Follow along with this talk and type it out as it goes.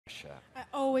I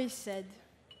always said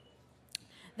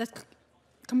that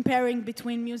comparing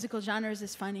between musical genres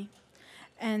is funny,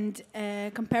 and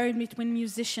comparing between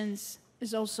musicians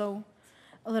is also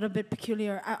a little bit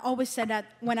peculiar. I always said that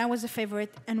when I was a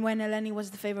favorite and when Eleni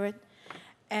was the favorite,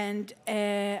 and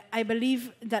I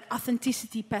believe that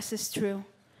authenticity passes through.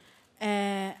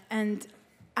 And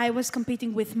I was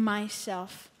competing with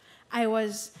myself. I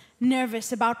was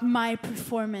nervous about my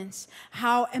performance.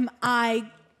 How am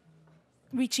I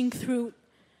reaching through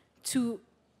to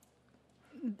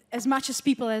as much as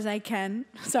people as I can?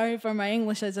 Sorry for my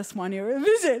English, I just won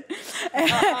Eurovision.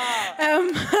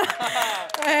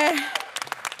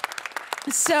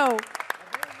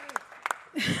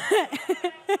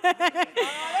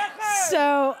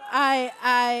 So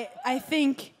I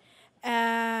think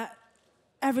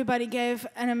everybody gave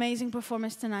an amazing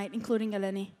performance tonight, including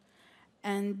Eleni.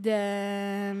 And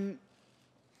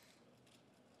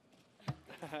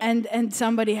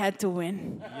somebody had to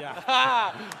win.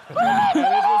 Yeah. And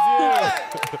it was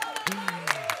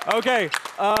you. Okay.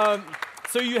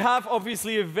 So you have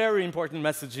obviously a very important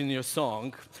message in your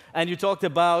song, and you talked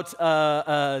about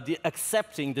the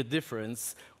accepting the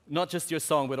difference, not just your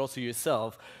song but also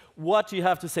yourself. What do you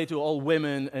have to say to all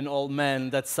women and all men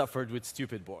that suffered with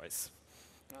stupid boys?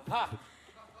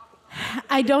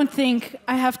 I don't think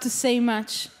I have to say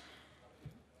much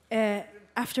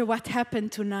after what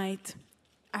happened tonight,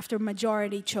 after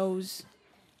majority chose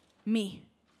me.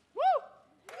 Woo!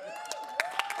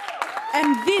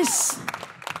 And this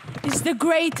is the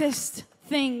greatest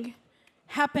thing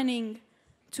happening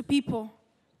to people,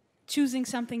 choosing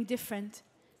something different,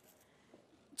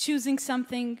 choosing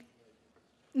something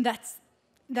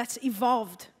that's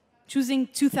evolved, choosing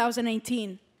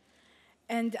 2018.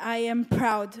 And I am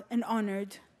proud and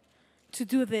honored to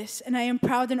do this. And I am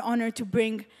proud and honored to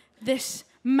bring this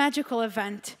magical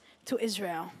event to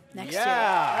Israel next year.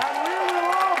 And we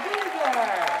will all be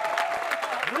there.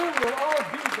 We will all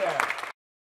be there.